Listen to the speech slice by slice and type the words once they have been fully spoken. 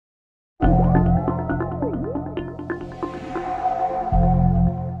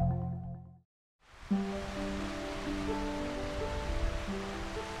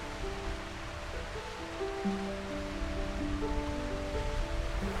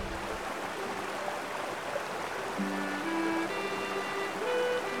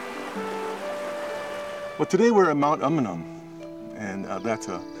Well, today we're at Mount Umunhum, and that's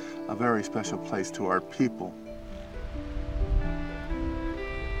a very special place to our people.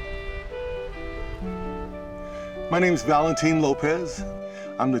 My name is Valentin Lopez.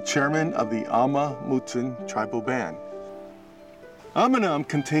 I'm the chairman of the Amah-Mutsun tribal band. Umunhum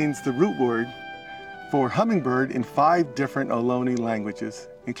contains the root word for hummingbird in 5 different Ohlone languages,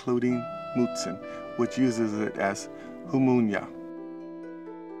 including Mutsun, which uses it as Umunhum.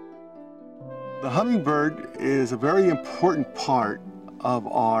 The hummingbird is a very important part of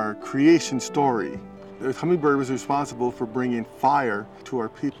our creation story. The hummingbird was responsible for bringing fire to our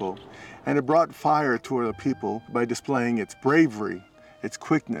people, and it brought fire to our people by displaying its bravery, its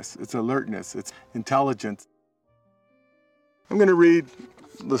quickness, its alertness, its intelligence. I'm going to read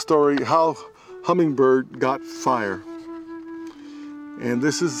the story, How Hummingbird Got Fire. And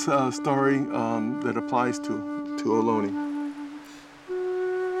this is a story that applies to Ohlone.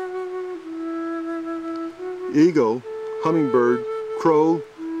 Eagle, hummingbird, crow,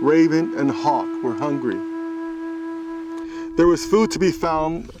 raven, and hawk were hungry. There was food to be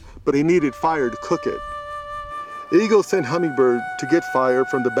found, but he needed fire to cook it. Eagle sent Hummingbird to get fire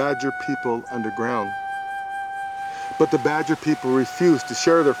from the badger people underground. But the badger people refused to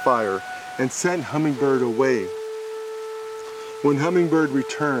share their fire and sent Hummingbird away. When Hummingbird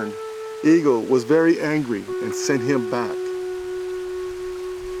returned, Eagle was very angry and sent him back.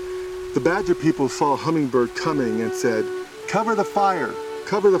 The badger people saw Hummingbird coming and said, "Cover the fire,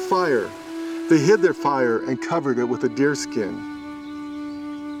 cover the fire." They hid their fire and covered it with a deerskin.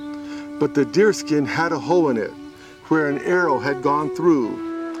 But the deerskin had a hole in it where an arrow had gone through,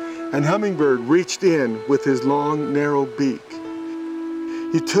 and Hummingbird reached in with his long, narrow beak.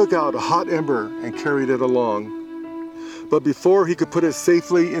 He took out a hot ember and carried it along. But before he could put it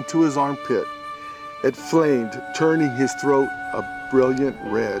safely into his armpit, it flamed, turning his throat a brilliant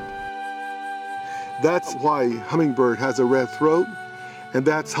red. That's why Hummingbird has a red throat, and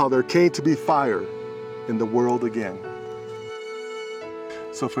that's how there came to be fire in the world again.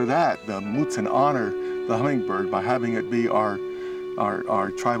 So for that, the Mutsun honor the hummingbird by having it be our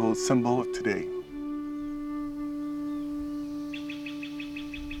tribal symbol of today.